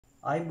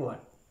ආයුබෝවන්.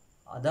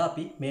 අද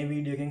අපි මේ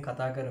වීඩියෝ එකෙන්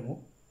කතා කරමු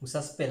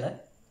උසස් පෙළ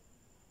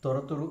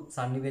තොරතුරු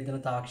sannivedana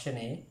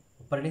තාක්ෂණයේ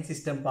operating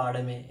system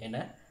පාඩමේ එන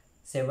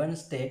 7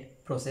 state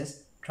process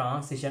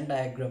transition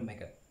diagram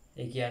එක.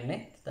 ඒ කියන්නේ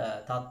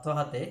තත්ත්ව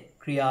හතේ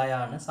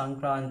ක්‍රියායාන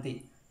සංක්‍රාන්ති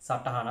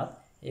සටහනත්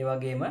ඒ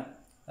වගේම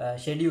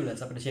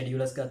schedules අපිට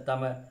schedules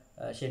ගත්තාම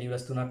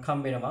schedules තුනක්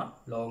හම්බ වෙනවා.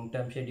 long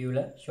term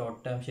scheduler, short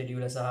term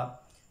scheduler සහ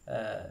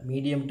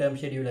medium term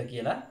scheduler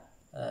කියලා.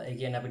 ඒ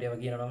කියන්නේ අපිට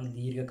ඒවා කියනවා නම්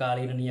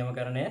දීර්ඝකාලීන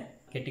නියමකරණය,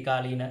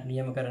 කෙටිකාලීන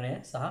නියමකරණය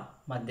සහ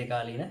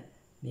මධ්‍යකාලීන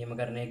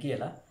නියමකරණය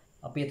කියලා.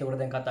 අපි එතකොට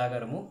දැන් කතා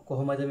කරමු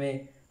කොහොමද මේ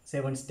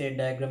 7 state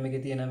diagram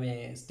එකේ තියෙන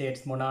මේ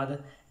states මොනවාද,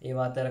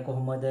 ඒවා අතර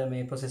කොහොමද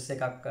මේ process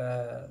එකක්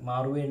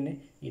මාරු වෙන්නේ,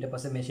 ඊට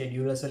පස්සේ මේ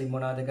schedulers වලින්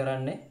මොනවාද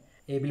කරන්නේ,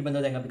 ඒ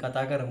පිළිබඳව දැන් අපි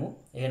කතා කරමු.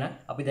 එහෙනම්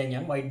අපි දැන්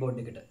යමු white board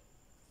එකට.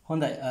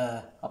 හොඳයි,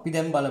 අපි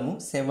දැන් බලමු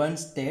 7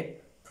 state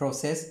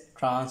process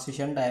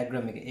transition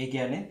diagram එක. ඒ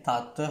කියන්නේ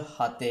තත්ත්ව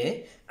හතේ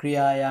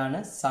ක්‍රියායාන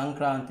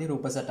සංක්‍රාන්ති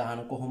රූප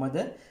සටහන කොහොමද,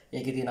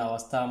 ඒකේ තියෙන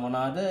අවස්ථා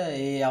මොනවාද,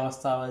 ඒ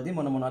අවස්ථාවලදී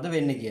මොනවද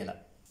වෙන්නේ කියලා.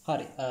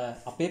 හරි,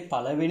 අපේ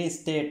පළවෙනි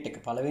ස්ටේට් එක,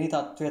 පළවෙනි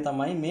තත්ත්වය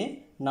තමයි මේ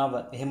නව.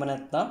 එහෙම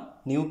නැත්නම්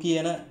නිව්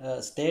කියන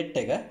ස්ටේට්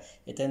එක.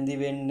 එතෙන්දී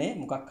වෙන්නේ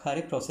මොකක්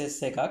හරි process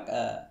එකක්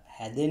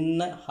හැදෙන්න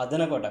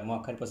හදනකොට,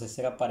 මොකක් හරි process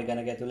එකක්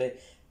පරිගණක ඇතුලේ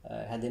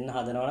හැදෙන්න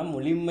හදනවා නම්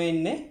මුලින්ම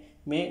එන්නේ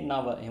මේ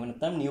නව. එහෙම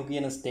නැත්නම් නිව්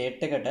කියන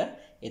ස්ටේට් එකට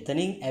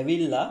එතනින්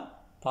ඇවිල්ලා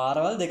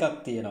පාරවල් දෙකක්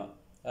තියෙනවා.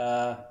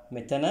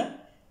 මෙතන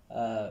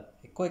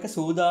එක්කෝ එක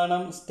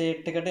සූදානම්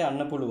ස්ටේට් එකට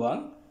යන්න පුළුවන්.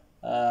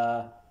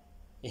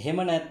 එහෙම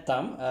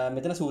නැත්නම්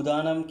මෙතන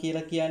සූදානම්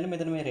කියලා කියන්නේ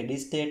මෙතන මේ රෙඩි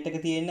ස්ටේට් එක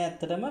තියෙන්නේ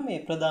ඇත්තටම මේ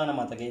ප්‍රධාන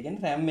මතකය,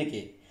 කියන්නේ RAM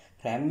එකේ.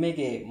 RAM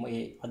එකේ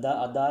මේ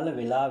අදාළ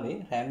වෙලාවේ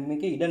RAM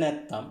එකේ ඉඩ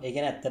නැත්නම්, ඒ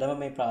කියන්නේ ඇත්තටම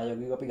මේ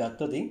ප්‍රායෝගිකව අපි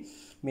ගත්තොත්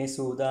මේ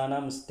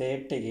සූදානම්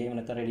ස්ටේට් එකේ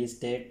නැත්නම් රෙඩි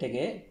ස්ටේට්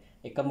එකේ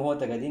එක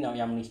මොහොතකදී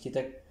යම් නිශ්චිත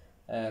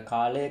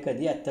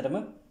කාලයකදී ඇත්තටම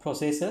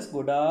processors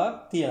ගොඩාක්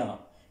තියෙනවා.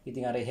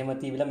 ඉතින් අර එහෙම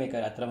තිබිලා මේක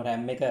ඇත්තටම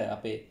RAM එක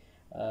අපේ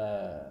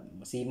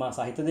සීමා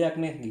සහිත දෙයක්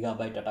නේ.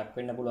 ගිගාබයිට් 8ක්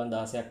වෙන්න පුළුවන්,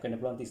 16ක් වෙන්න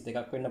පුළුවන්,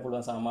 32ක් වෙන්න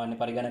පුළුවන් සාමාන්‍ය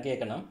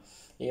පරිගණකයක නම්.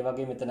 ඒ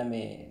වගේ මෙතන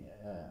මේ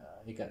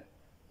එක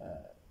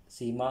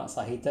සීමා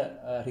සහිත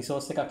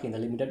රිසෝස් එකක්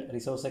හින්දා, ලිමිටඩ්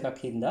රිසෝස් එකක්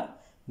හින්දා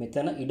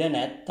මෙතන ඉඩ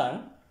නැත්තම්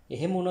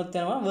එහෙම වුණොත්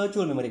යනවා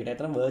virtual memory එකට.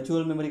 ඇත්තටම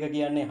virtual memory එක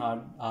කියන්නේ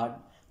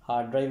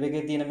hard drive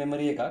එකේ තියෙන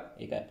memory එකක්.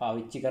 ඒක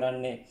පාවිච්චි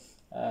කරන්නේ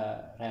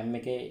RAM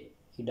එකේ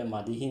ඉඩ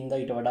මදි හින්දා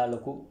ඊට වඩා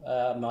ලොකු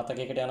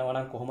මතකයකට යනවා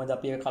නම් කොහොමද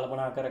අපි ඒක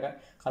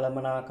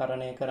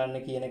කළමනාකරණය කරන්න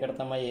කියන එකට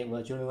තමයි මේ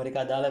virtual memory එක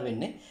අදාළ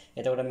වෙන්නේ.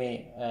 එතකොට මේ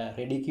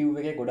ready queue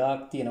එකේ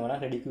ගොඩාක් තියෙනවා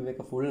නම්, ready queue එක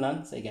full නම්,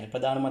 ඒ කියන්නේ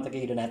ප්‍රධාන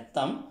මතකයේ ඉඩ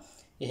නැත්තම්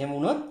එහෙම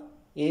වුණොත්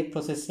ඒ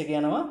process එක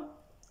යනවා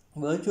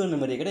virtual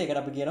memory එකට.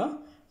 ඒකට අපි කියනවා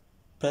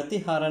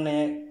ප්‍රතිහරණය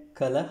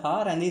කළ හා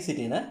රැඳී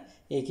සිටින.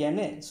 ඒ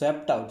කියන්නේ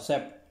swapped out.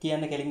 swap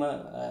කියන්නේ කෙලිම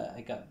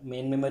එක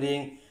main memory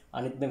එකෙන්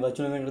අනිත් මේ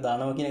virtual memory එකට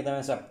දානවා කියන එක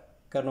තමයි swap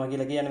කරනවා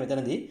කියලා කියන්නේ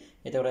මෙතනදී.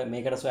 එතකොට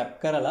මේකට swap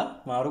කරලා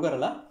මාරු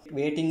කරලා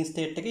waiting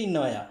state එකේ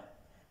ඉන්නවා යා.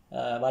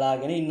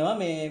 බලාගෙන ඉන්නවා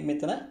මේ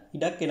මෙතන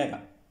ඉඩක්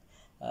එනකම්.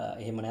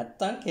 එහෙම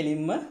නැත්තම්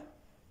කෙලින්ම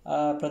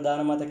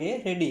ප්‍රධාන මතකයේ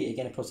ready. ඒ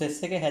කියන්නේ process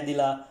එක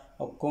හැදිලා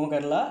ඔක්කොම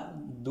කරලා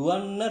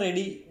දුවන්න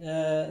ready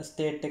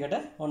state එකට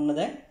ඔන්න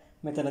දැන්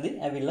මෙතනදී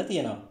ඇවිල්ලා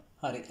තියෙනවා.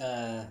 හරි.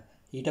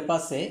 ඊට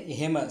පස්සේ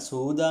එහෙම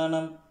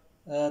සූදානම්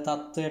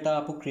තත්ත්වයට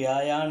ආපු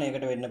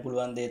ක්‍රියායානයකට වෙන්න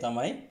පුළුවන් දේ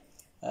තමයි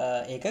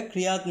ඒක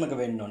ක්‍රියාත්මක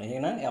වෙන්න ඕනේ.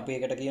 එහෙනම් අපි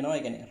ඒකට කියනවා,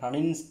 ඒ කියන්නේ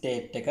running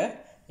state එක.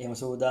 එහෙම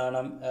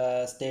සූදානම්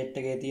state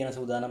එකේ තියෙන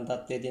සූදානම්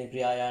තත්ත්වයේ තියෙන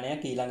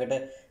ක්‍රියායානයක් ඊළඟට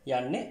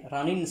යන්නේ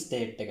running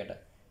state එකට.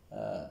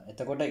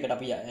 එතකොට ඒකට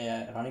අපි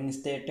running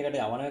state එකට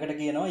යවන එකට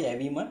කියනවා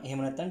යැවීම, එහෙම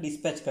නැත්නම්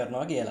dispatch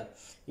කරනවා කියලා.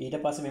 ඊට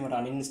පස්සේ මෙහෙම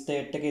running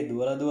state එකේ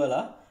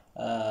දුවලා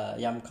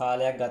යම්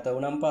කාලයක් ගත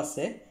වුණාන්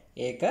පස්සේ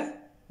ඒක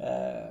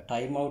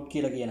time out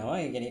කියලා කියනවා.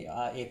 ඒ කියන්නේ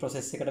ඒ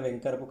process එකට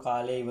වෙන් කරපු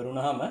කාලය ඉවර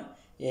වුණාම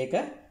ඒක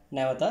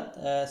නැවතත්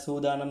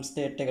සූදානම්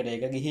ස්ටේට් එකට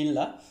ඒක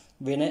ගිහිල්ලා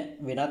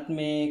වෙනත්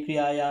මේ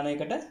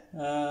ක්‍රියායානයකට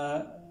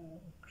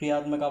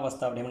ක්‍රියාත්මක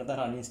අවස්ථාවට, එහෙම නැත්නම්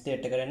රනින්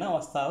ස්ටේට් එකට එන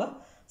අවස්ථාව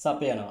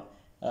සපයනවා.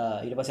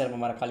 ඊට පස්සේ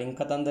මම අර කලින්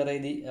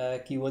කතන්දරේදී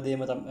කිව්ව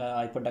දේම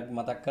ආයි පොඩ්ඩක්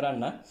මතක්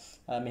කරන්න.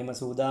 මෙහෙම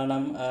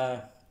සූදානම්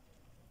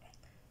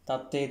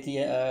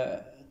තත්ත්වයේ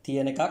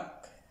තියෙන එකක්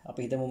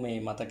අපි හිතමු මේ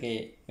මතකේ,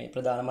 මේ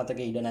ප්‍රධාන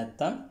මතකේ ඉඩ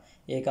නැත්තම්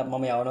ඒකත්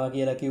මම යවනවා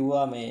කියලා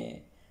කිව්වා මේ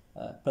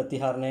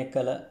ප්‍රතිහරණය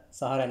කළ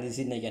සහ රැඳී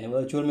සිටින. ඒ කියන්නේ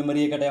virtual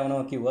memory එකට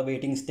යවනවා කිව්වා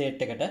waiting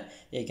state එකට.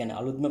 ඒ කියන්නේ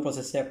අලුත්ම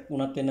process එකක්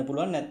වුණත් වෙන්න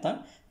පුළුවන්, නැත්නම්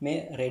මේ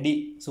ready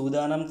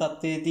සූදානම්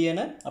තත්ත්වයේ තියෙන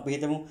අපි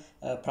හිතමු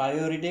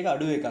priority එක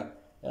අඩු එකක්.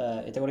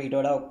 එතකොට ඊට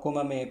වඩා ඔක්කොම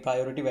මේ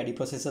priority වැඩි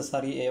processes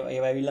හරි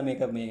ඒවා ඇවිල්ලා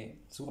මේක මේ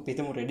අපි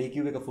හිතමු ready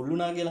queue එක full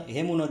වුණා කියලා.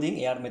 එහෙම වුණොත්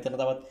එයාට මෙතන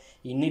තවත්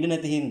ඉන්න ඉඩ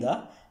නැති හින්දා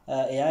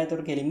එයා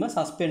ඒතකොට කෙලින්ම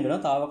suspend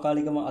වෙනවා.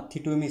 తాවකාලිකව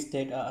අත්හිටුවීම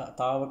state,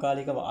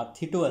 తాවකාලිකව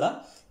අත්හිටුවලා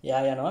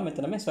එයා යනවා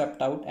මෙතන මේ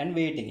swapped out and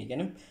waiting. ඒ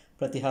කියන්නේ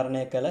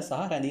ප්‍රතිහරණය කළ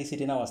සහ රැඳී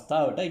සිටින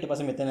අවස්ථාවට. ඊට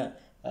පස්සේ මෙතන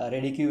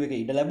ready queue එකේ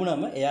ඉඩ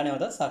ලැබුණාම එයා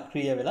නැවත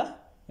සක්‍රිය වෙලා,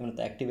 එහෙම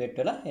නැත්නම් activate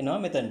වෙලා එනවා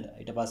මෙතනට.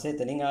 ඊට පස්සේ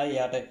එතනින් ආයෙ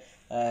එයාට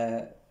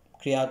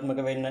ක්‍රියාත්මක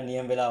වෙන්න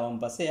නියම වෙලාවන්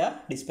පස්සේ එයා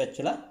dispatch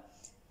වෙලා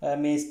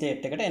මේ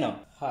state එකට එනවා.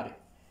 හරි.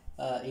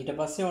 ඊට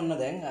පස්සේ ඔන්න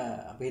දැන්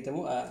අපි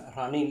හිතමු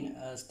රනින්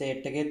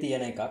ස්ටේට් එකේ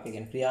තියෙන එකක්. ඒ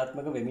කියන්නේ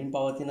ක්‍රියාත්මක වෙමින්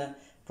පවතින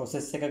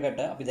process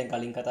එකකට අපි දැන්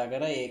කලින් කතා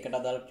කරා ඒකට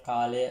අදාළ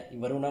කාලය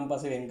ඉවර වුණාන්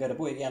පස්සේ වෙන්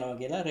කරපු ඒක යනවා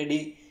කියලා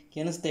ready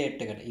කියන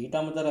ස්ටේට් එකට. ඊට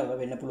අමතරව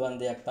වෙන්න පුළුවන්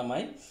දෙයක්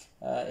තමයි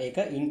ඒක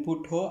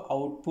ඉන්පුට් හෝ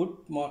අවුට්පුට්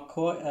මොකක්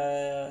හෝ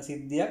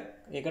සිද්ධියක්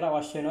ඒකට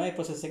අවශ්‍ය වෙනවා ඒ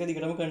process එක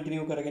දිගටම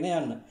කන්ටිනියු කරගෙන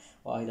යන්න.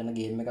 ඔයා හිතන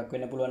ගේම් එකක්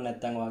වෙන්න පුළුවන්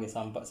නැත්නම්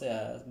ඔයාගේ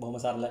බොහොම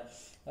සරල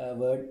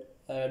word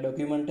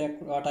ඩොකියුමන්ට්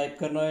එකක් ඔයා ටයිප්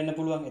කරනවා වෙන්න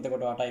පුළුවන්.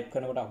 එතකොට ඔයා ටයිප්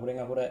කරනකොට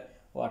අකුරෙන් අකුර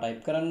ඔයා ටයිප්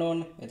කරන්න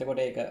ඕනේ. එතකොට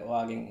ඒක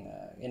ඔයාගෙන්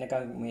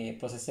එනකන් මේ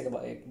process එක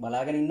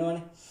බලාගෙන ඉන්න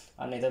ඕනේ.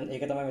 අන්න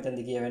ඒක තමයි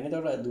මෙතනදී කියවෙන්නේ.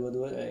 එතකොට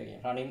දුව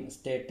running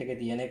state එකේ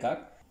තියෙන එකක්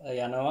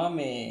යනවා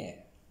මේ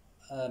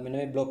මෙන්න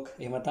මේ block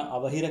එහෙම නැත්නම්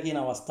අවහිර කියන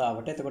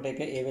අවස්ථාවට. එතකොට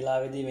ඒක ඒ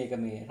වෙලාවේදී මේක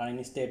මේ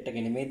running state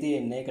එකේ නෙමෙයි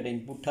තියෙන්නේ. ඒකට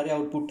input හරි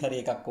output හරි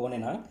එකක්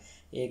ඕනේ නම්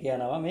ඒක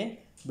යනවා මේ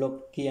block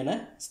කියන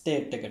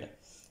state එකට.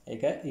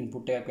 ඒක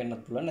input එකක්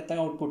වෙන්නත් පුළුවන්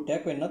නැත්නම් output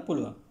එකක් වෙන්නත්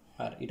පුළුවන්.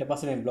 හරි. ඊට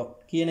පස්සේ මේ block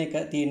කියන එක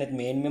තියෙන්නේ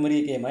main memory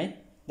එකේමයි.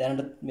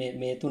 දැනට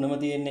මේ තුනම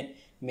තියෙන්නේ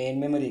main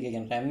memory එක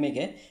කියන්නේ RAM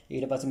එකේ.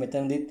 ඊට පස්සේ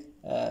මෙතනදිත්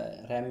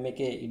RAM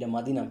එකේ ඉඩ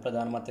මදි නම්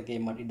ප්‍රධාන මතකයේ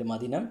ඉඩ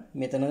මදි නම්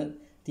මෙතන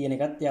තියෙන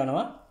එකත්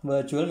යනවා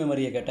virtual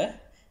memory එකට.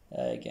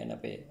 ඒ කියන්නේ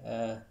අපේ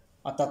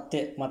අතත්්‍ය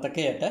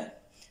මතකයට.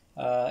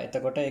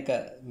 එතකොට ඒක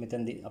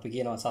මෙතනදී අපි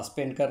කියනවා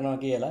suspend කරනවා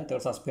කියලා.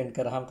 එතකොට suspend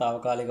කරාම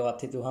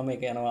తాවකාලිකවත් හිතුවාම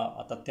ඒක යනවා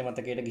අතත්්‍ය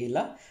මතකයට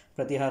ගිහිල්ලා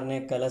ප්‍රතිහරණය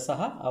කළ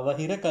සහ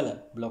අවහිර කළ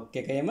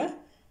block එකේම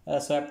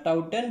swapped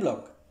out and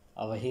block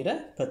අවහිර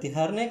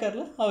ප්‍රතිහරණය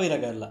කරලා අවහිර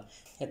කරලා.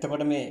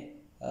 එතකොට මේ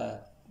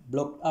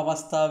block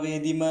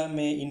අවස්ථාවේදීම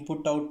මේ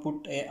input output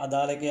ඒ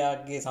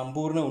අදාළකයාගේ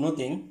සම්පූර්ණ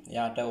වුණොතින්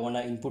යාට ඕන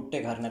input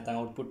එක හරි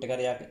නැත්නම් output එක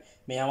හරි යාට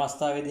මේ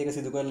අවස්ථාවේදී ඒක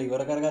සිදු කරලා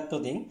ඉවර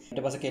කරගත්තොතින්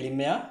ඊට පස්සේ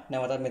කෙලින්ම යා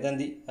නැවතත්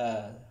මෙතනදී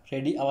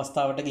ready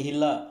අවස්ථාවට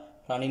ගිහිල්ලා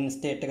running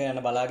state එක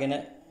යන බලාගෙන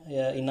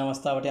ඉන්න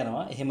අවස්ථාවට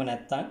යනවා. එහෙම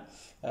නැත්නම්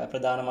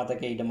ප්‍රධාන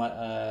මතකයේ ඉඩ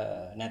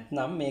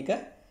නැත්නම් මේක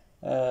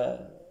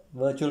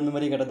virtual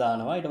memory එකට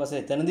දානවා. ඊට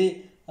පස්සේ එතනදී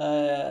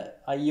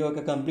IO එක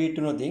complete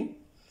වුණොතින්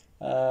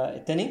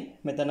එතනින්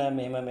මෙතන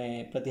මෙහෙම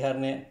මේ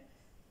ප්‍රතිහරණය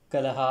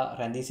කළා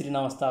රැඳී සිටින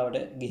අවස්ථාවට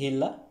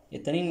ගිහිල්ලා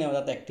එතනින්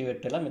නැවතත්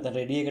activate වෙලා මෙතන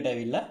ready එකට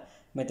ඇවිල්ලා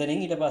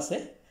මෙතනින් ඊට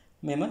පස්සේ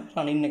මෙම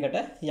running එකට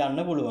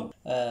යන්න පුළුවන්.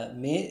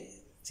 මේ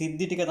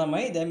සිද්ධි ටික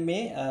තමයි දැන්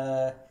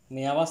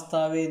මේ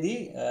අවස්ථාවේදී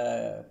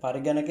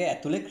පරිගණකය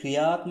ඇතුලේ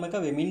ක්‍රියාත්මක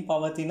වෙමින්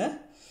පවතින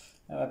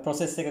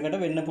process එකකට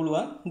වෙන්න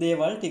පුළුවන්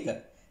දේවල් ටික.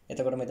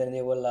 එතකොට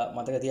මෙතනදී ඔයගොල්ලෝ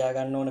මතක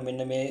තියාගන්න ඕනේ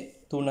මෙන්න මේ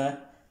තුන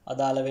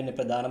අදාළ වෙන්නේ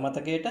ප්‍රධාන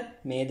මතකයට,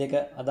 මේ දෙක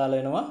අදාළ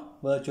වෙනවා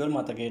virtual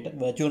මතකයට,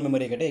 virtual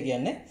memory එකට. ඒ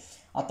කියන්නේ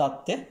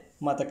අතත්්‍ය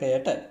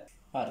මතකයට.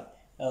 හරි.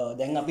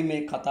 දැන් අපි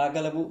මේ කතා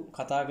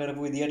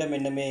කරපු විදිහට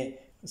මෙන්න මේ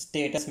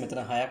status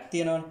මෙතන 6ක්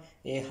තියෙනවානේ.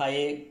 ඒ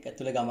 6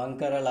 ඇතුලේ ගමන්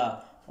කරලා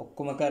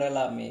ඔක්කොම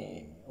කරලා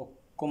මේ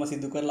ඔක්කොම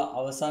සිදු කරලා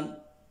අවසන්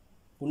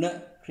වුණ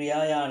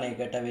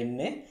ක්‍රියායානයකට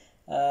වෙන්නේ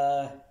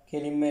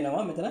කෙලින්ම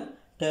එනවා මෙතන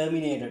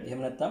terminated. එහෙම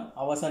නැත්නම්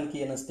අවසන්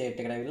කියන state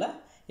එකට ඇවිල්ලා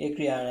ඒ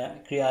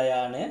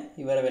ක්‍රියායානය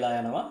ඉවර වෙලා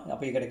යනවා.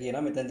 අපි ඒකට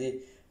කියනවා මෙතනදී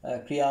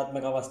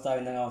ක්‍රියාත්මක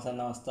අවස්ථාවේ ඉඳන් අවසන්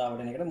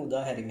අවස්ථාවට එන එකට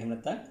මුදා හැරීම. එහෙම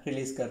නැත්නම්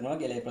රිලීස් කරනවා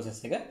කියලා ඒ process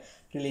එක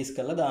රිලීස්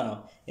කරලා දානවා.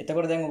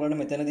 එතකොට දැන්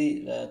ඔයගොල්ලෝ මෙතනදී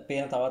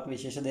පේන තවත්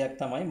විශේෂ දෙයක්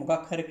තමයි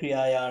මොකක් හරි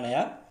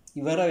ක්‍රියායානයක්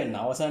ඉවර වෙන්න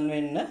අවසන්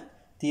වෙන්න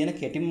තියෙන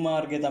කෙටිම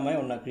මාර්ගය තමයි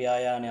ඔන්න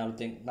ක්‍රියායානය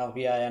අලුතෙන් නව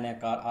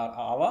ක්‍රියායානයක්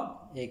ආවා.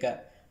 ඒක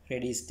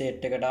ready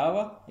state එකට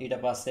ආවා. ඊට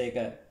පස්සේ ඒක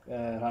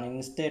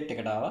running state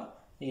එකට ආවා.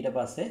 ඊට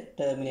පස්සේ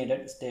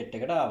terminated state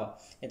එකට ආවා.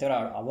 ඒතර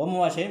අවම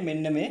වශයෙන්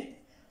මෙන්න මේ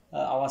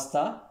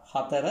අවස්ථා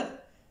 4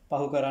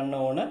 පහු කරන්න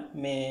ඕන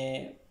මේ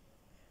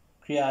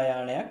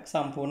ක්‍රියායානයක්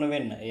සම්පූර්ණ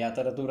වෙන්න. ඒ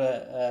අතරතුර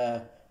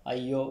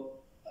IO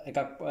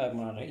එකක්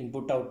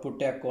input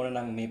output එකක් ඕන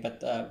නම් මේ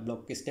පැත්ත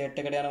block state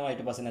එකට යනවා.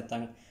 ඊට පස්සේ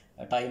නැත්නම්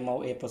time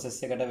out ඒ process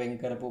එකට වෙන්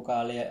කරපු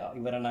කාලය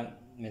ඉවර නම්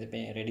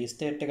මේ ready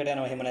state එකට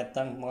යනවා. එහෙම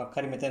නැත්නම් මොකක්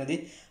හරි මෙතනදී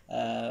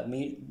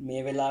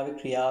මේ වෙලාවේ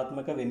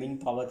ක්‍රියාත්මක වෙමින්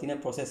පවතින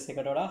process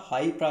එකට වඩා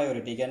high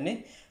priority කියන්නේ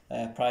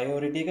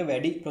priority එක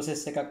වැඩි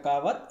process එකක්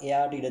ආවත්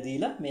එයාට ඉඩ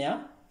දීලා මෙයා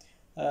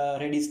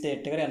ready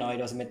state එකට යනවා.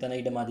 ඊට පස්සේ මෙතන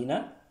ඉඩ මදි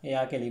නම්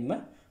එයා කෙලින්ම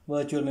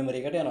virtual memory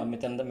එකට යනවා.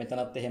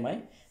 මෙතනත් එහෙමයි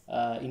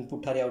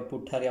input හරි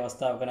output හරි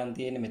අවස්ථාවක නම්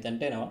තියෙන්නේ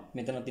මෙතනට එනවා.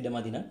 මෙතනත් ඉඩ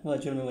මදි නම්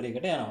virtual memory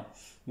එකට යනවා.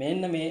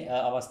 මෙන්න මේ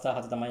අවස්ථා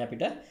හත තමයි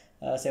අපිට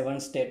 7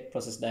 state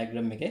process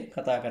diagram එකේ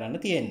කතා කරන්න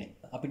තියෙන්නේ.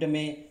 අපිට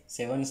මේ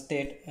 7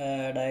 state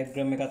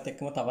diagram එකත්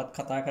එක්කම තවත්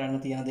කතා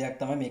කරන්න තියෙන දෙයක්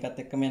තමයි මේකත්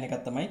එක්කම යන එකක්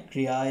තමයි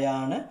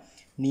ක්‍රියායාන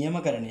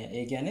නියමකරණය.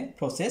 ඒ කියන්නේ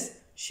process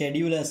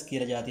schedulers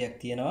කියලා જાතියක්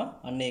තියෙනවා.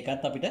 අන්න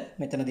ඒකත් අපිට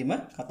මෙතනදිම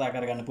කතා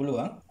කරගන්න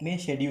පුළුවන්. මේ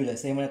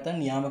schedulers එහෙම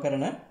නැත්නම්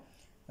නියාමකරණ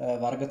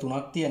වර්ග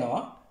තුනක්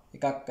තියෙනවා.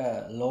 එකක්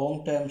long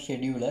term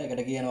scheduler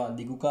එකට කියනවා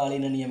දිගු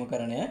කාලීන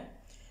නියමකරණය.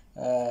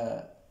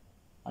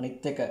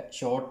 අනිත් එක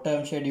short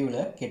term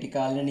scheduler කෙටි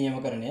කාලීන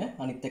නියමකරණය.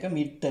 අනිත් එක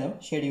mid term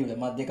scheduler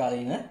මධ්‍ය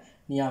කාලීන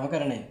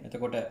නියාමකරණය.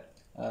 එතකොට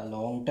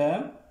long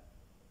term,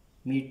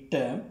 mid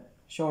term,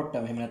 short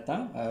term එහෙම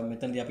නැත්නම්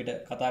මෙතනදී අපිට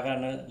කතා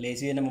කරන්න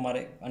ලේසි වෙන මම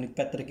අනිත්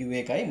පැත්තට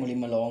කිව්වේ එකයි.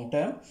 මුලින්ම long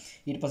term,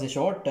 ඊට පස්සේ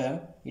short term,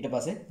 ඊට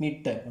පස්සේ mid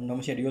term.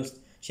 ඔන්නම schedules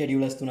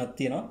ෂෙඩියුලර්ස් තුනක්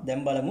තියෙනවා.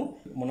 දැන් බලමු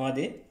මොනවද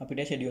අපිට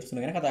ෂෙඩියුලර්ස් තුන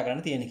ගැන කතා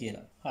කරන්න තියෙන්නේ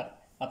කියලා. හරි.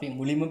 අපි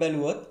මුලින්ම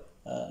බැලුවොත්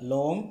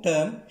long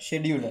term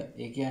scheduler.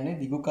 ඒ කියන්නේ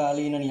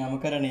දිගුකාලීන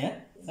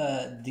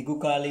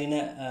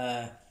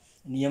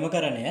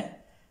නියාමකරණය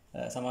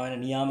සමාවෙන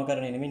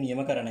නියාමකරණය නෙමෙයි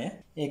නියමකරණය.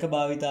 ඒක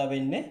භාවිතා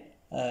වෙන්නේ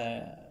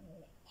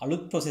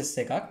අලුත් process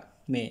එකක්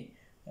මේ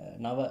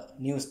නව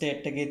new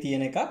state එකේ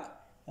තියෙන එකක්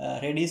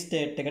ready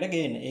state එකට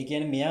ගේන්න. ඒ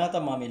කියන්නේ මෙයා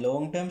තමයි මේ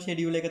long term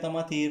schedule එක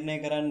තමයි තීරණය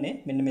කරන්නේ.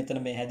 මෙන්න මෙතන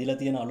මේ හැදිලා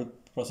තියෙන අලුත්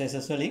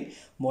processes වලින්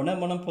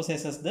මොන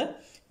processesද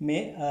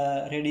මේ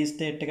ready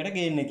state එකට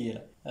ගේන්නේ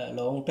කියලා.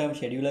 long term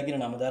scheduler කියන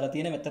නම දාලා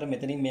තියෙන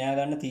මෙතනින් මෙයා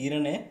ගන්න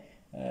තීරණය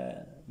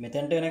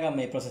මෙතනට එනකම්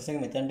මේ process එක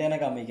මෙතනට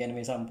එනකම් ඒ කියන්නේ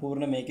මේ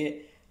සම්පූර්ණ මේකේ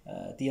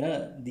තියෙන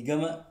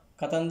දිගම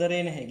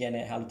කතන්දරේනේ. ඒ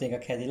කියන්නේ අලුත්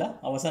එකක් හැදිලා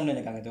අවසන්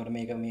වෙනකම්. ඒතකොට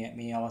මේක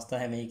මේ අවස්ථාව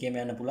හැම එකේම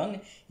යන්න පුළුවන්.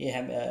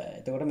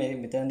 එතකොට මේ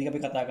මෙතනදී අපි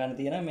කතා කරන්න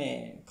තියෙන මේ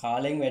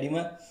කාලෙන් වැඩිම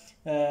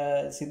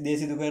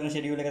සිදු කරන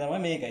ෂෙඩියුල් එක තමයි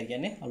මේක. ඒ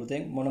කියන්නේ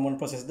අලුතෙන් මොන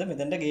processද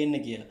මෙතනට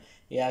ගේන්නේ කියලා.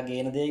 එයා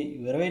ගේන දේ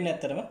ඉවර වෙන්නේ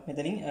නැත්තරම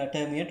මෙතනින්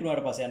ටර්මිනේට්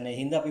වුණාට පස්සේ යන්නේ. ඒ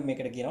හින්දා අපි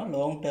මේකට කියනවා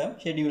long term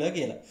scheduler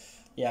කියලා.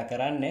 එයා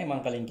කරන්නේ මම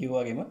කලින්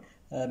කිව්වා වගේම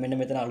මෙන්න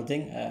මෙතන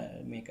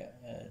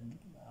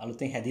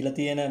අලුතෙන් හැදිලා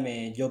තියෙන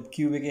මේ job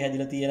queue එකේ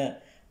හැදිලා තියෙන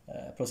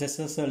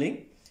processes වලින්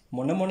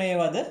මොන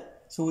ඒවාද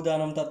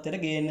සූදානම්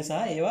තත්ත්වයට ගේන්නේ සහ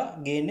ඒවා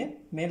ගේන්නේ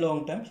මේ long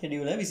term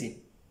scheduler විසින්.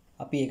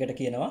 අපි ඒකට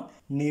කියනවා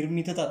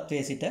නිර්මිත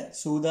තත්ත්වයේ සිට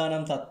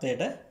සූදානම්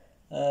තත්ත්වයට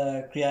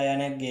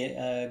ක්‍රියායානයක්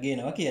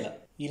ගේනවා කියලා.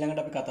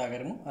 ඊළඟට අපි කතා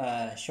කරමු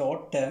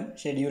short term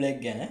scheduler එක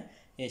ගැන.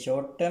 ඒ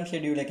short term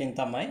scheduler එකෙන්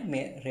තමයි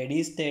මේ ready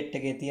state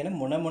එකේ තියෙන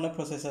මොන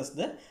processesද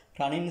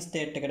running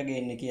state එකට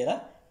ගේන්නේ කියලා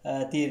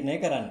තීරණය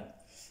කරන්නේ.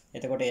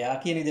 එතකොට එයා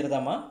කියන විදිහට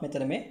තමයි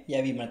මෙතන මේ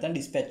යැවීම නැත්නම්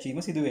dispatch වීම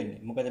සිදු වෙන්නේ.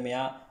 මොකද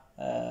මෙයා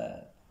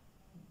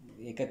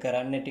ඒක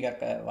කරන්නේ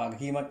ටිකක්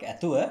වගකීමක්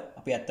ඇතුව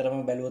අපි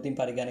ඇත්තටම බැලුවොතින්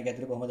පරිගණක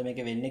ඇතුළේ කොහොමද මේක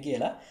වෙන්නේ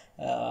කියලා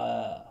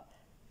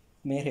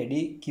මේ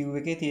ready queue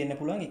එකේ තියෙන්න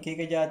පුළුවන්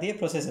එක જાතියේ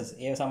processes.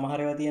 ඒ සමහර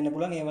ඒවා තියෙන්න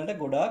පුළුවන් ඒ වලට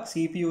ගොඩාක්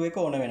CPU එක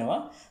ඕන වෙනවා.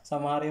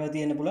 සමහර ඒවා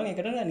තියෙන්න පුළුවන්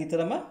ඒකට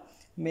නිතරම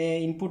මේ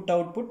input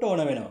output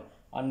ඕන වෙනවා.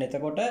 අන්න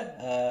එතකොට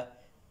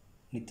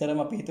නිතරම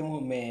අපි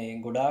හිතමු මේ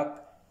ගොඩාක්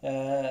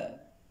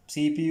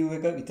CPU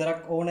එක විතරක්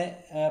ඕන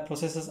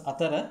processes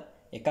අතර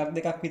එකක්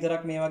දෙකක්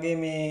විතරක් මේ වගේ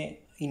මේ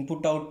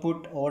input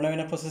output ඕන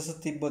වෙන processes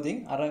තිබ්බොතින්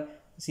අර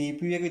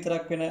CPU එක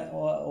විතරක් වෙන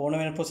ඕන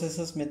වෙන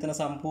processes මෙතන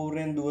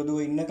සම්පූර්ණයෙන් දුව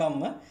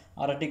ඉන්නකම්ම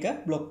අර ටික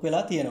block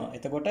වෙලා තියෙනවා.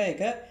 එතකොට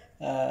ඒක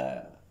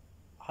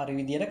හරි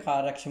විදියට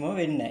කාර්යක්ෂමව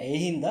වෙන්නේ නැහැ. ඒ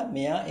හින්දා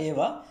මෙයා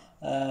ඒවා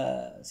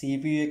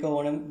CPU එක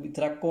ඕන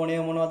විතරක් ඕනේ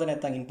මොනවද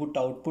නැත්නම් input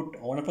output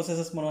ඕන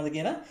processes මොනවද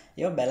කියන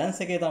ඒවා balance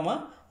එකේ තමයි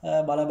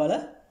බල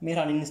මේ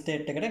running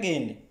state එකට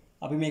ගේන්නේ.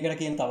 අපි මේකට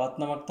කියන තවත්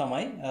නමක්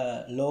තමයි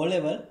low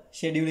level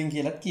scheduling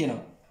කියලා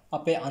කියනවා.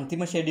 අපේ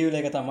අන්තිම schedule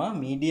එක තමයි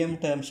medium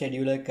term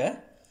schedule එක.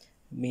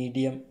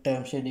 medium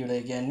term schedule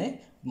එක කියන්නේ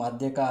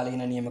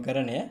මධ්‍යකාලීන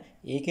නියමකරණය.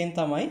 ඒකෙන්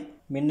තමයි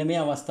මෙන්න මේ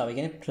අවස්ථාව. ඒ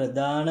කියන්නේ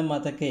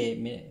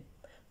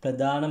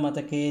ප්‍රධාන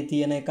මතකයේ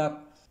තියෙන එකක්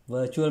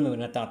virtual memory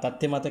නැත්නම්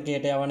අතත්්‍ය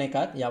මතකයට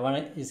යවන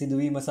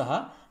සිදුවීම සහ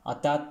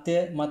අතත්්‍ය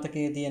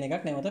මතකයේ තියෙන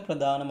එකක් නැවත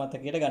ප්‍රධාන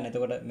මතකයට ගන්න.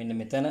 එතකොට මෙන්න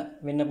මෙතන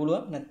වෙන්න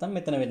පුළුවන් නැත්නම්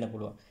මෙතන වෙන්න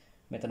පුළුවන්.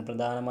 මෙතන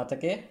ප්‍රධාන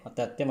මතකය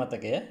අතත්්‍ය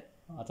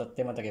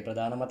මතකය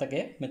ප්‍රධාන මතකය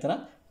මෙතන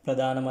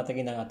ප්‍රධාන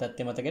මතකේ ඉඳන්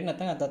අතත්්‍ය මතකයට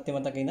නැත්නම් අතත්්‍ය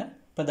මතකේ ඉඳන්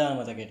ප්‍රධාන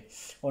මතකයට.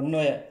 ඔන්න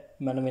ඔය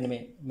මෙන්න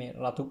මේ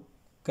රතු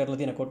කරලා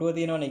තියෙන කොටුව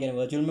තියෙනවනේ. ඒ කියන්නේ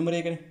virtual memory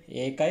එකනේ.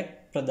 ඒකයි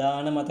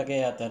ප්‍රධාන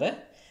මතකයේ අතර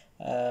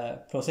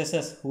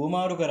processes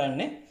හුවමාරු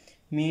කරන්නේ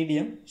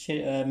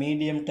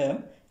medium term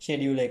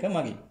schedule එක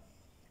මගින්.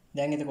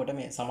 දැන් එතකොට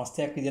මේ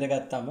සමස්තයක් විදිහට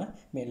ගත්තම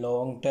මේ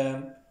long term,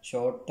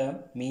 short term,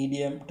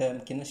 medium term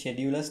කියන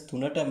schedulers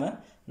තුනටම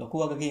ලොකු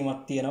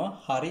වගකීමක් තියෙනවා.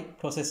 හරි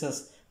processes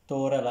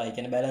තෝරලා ඒ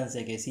කියන්නේ balance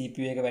එකේ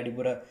CPU එක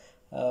වැඩිපුර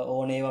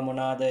ඕන ඒවා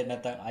මොනවාද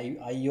නැත්නම්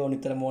IO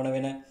නිතරම ඕන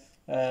වෙන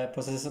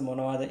processes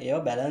මොනවාද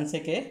ඒවා balance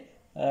එකේ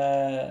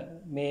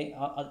මේ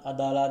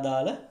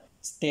අදාළ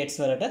states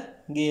වලට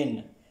ගේන්න.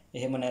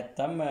 එහෙම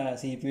නැත්නම්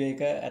CPU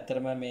එක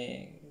ඇත්තටම මේ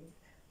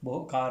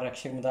බොහෝ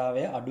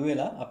කාර්යක්ෂමතාවය අඩු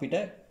වෙලා අපිට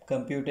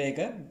කම්පියුටර්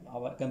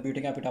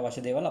එකෙන් අපිට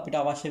අවශ්‍ය දේවල් අපිට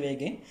අවශ්‍ය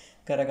වේගෙන්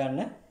කරගන්න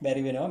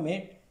බැරි වෙනවා මේ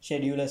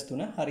schedulers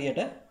තුන හරියට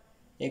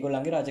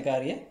ඒගොල්ලන්ගේ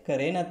රාජකාරිය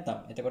කරේ නැත්නම්.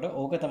 එතකොට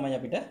ඕක තමයි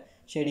අපිට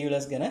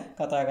schedulers ගැන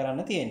කතා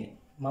කරන්න තියෙන්නේ.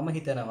 මම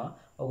හිතනවා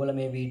ඔයගොල්ලෝ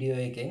මේ වීඩියෝ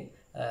එකෙන්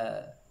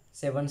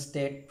 7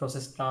 state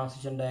process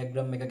transition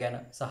diagram එක ගැන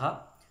සහ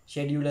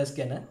schedulers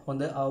ගැන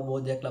හොඳ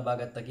අවබෝධයක් ලබා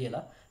ගත්තා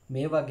කියලා.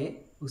 මේ වගේ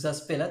උසස්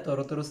පෙළ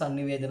තොරතුරු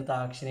sannivedana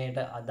තාක්ෂණයට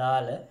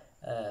අදාළ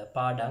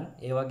පාඩම්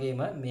ඒ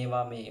වගේම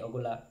මේවා මේ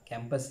ඔයගොල්ලෝ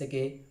කැම්පස්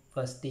එකේ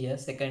first year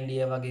second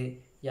year වගේ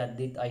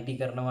යද්දිත් IT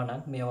කරනවා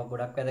නම් මේවා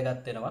ගොඩක්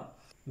වැදගත් වෙනවා.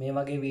 මේ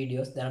වගේ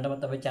වීඩියෝස්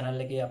දැනටමත් අපේ channel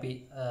එකේ අපි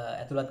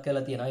ඇතුළත්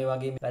කරලා තියෙනවා. ඒ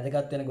වගේ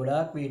වැදගත් වෙන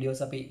ගොඩාක්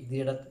වීඩියෝස් අපි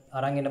ඉදිරියට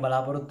අරන් එන්න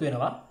බලාපොරොත්තු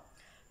වෙනවා.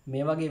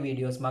 මේ වගේ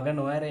වීඩියෝස් මග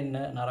නොඇරෙන්න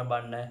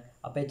නරඹන්න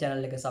අපේ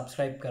channel එක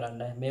subscribe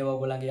කරන්න. මේවා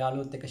ඔයගොල්ලන්ගේ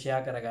යාළුවොත් එක්ක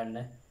share කරගන්න.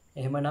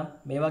 එහෙමනම්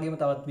මේ වගේම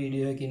තවත්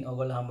වීඩියෝ එකකින්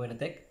ඔයගොල්ලෝ හම්බ වෙන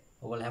තෙක්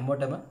ඔයගොල්ලෝ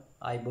හැමෝටම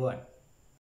ආයිබෝවන්.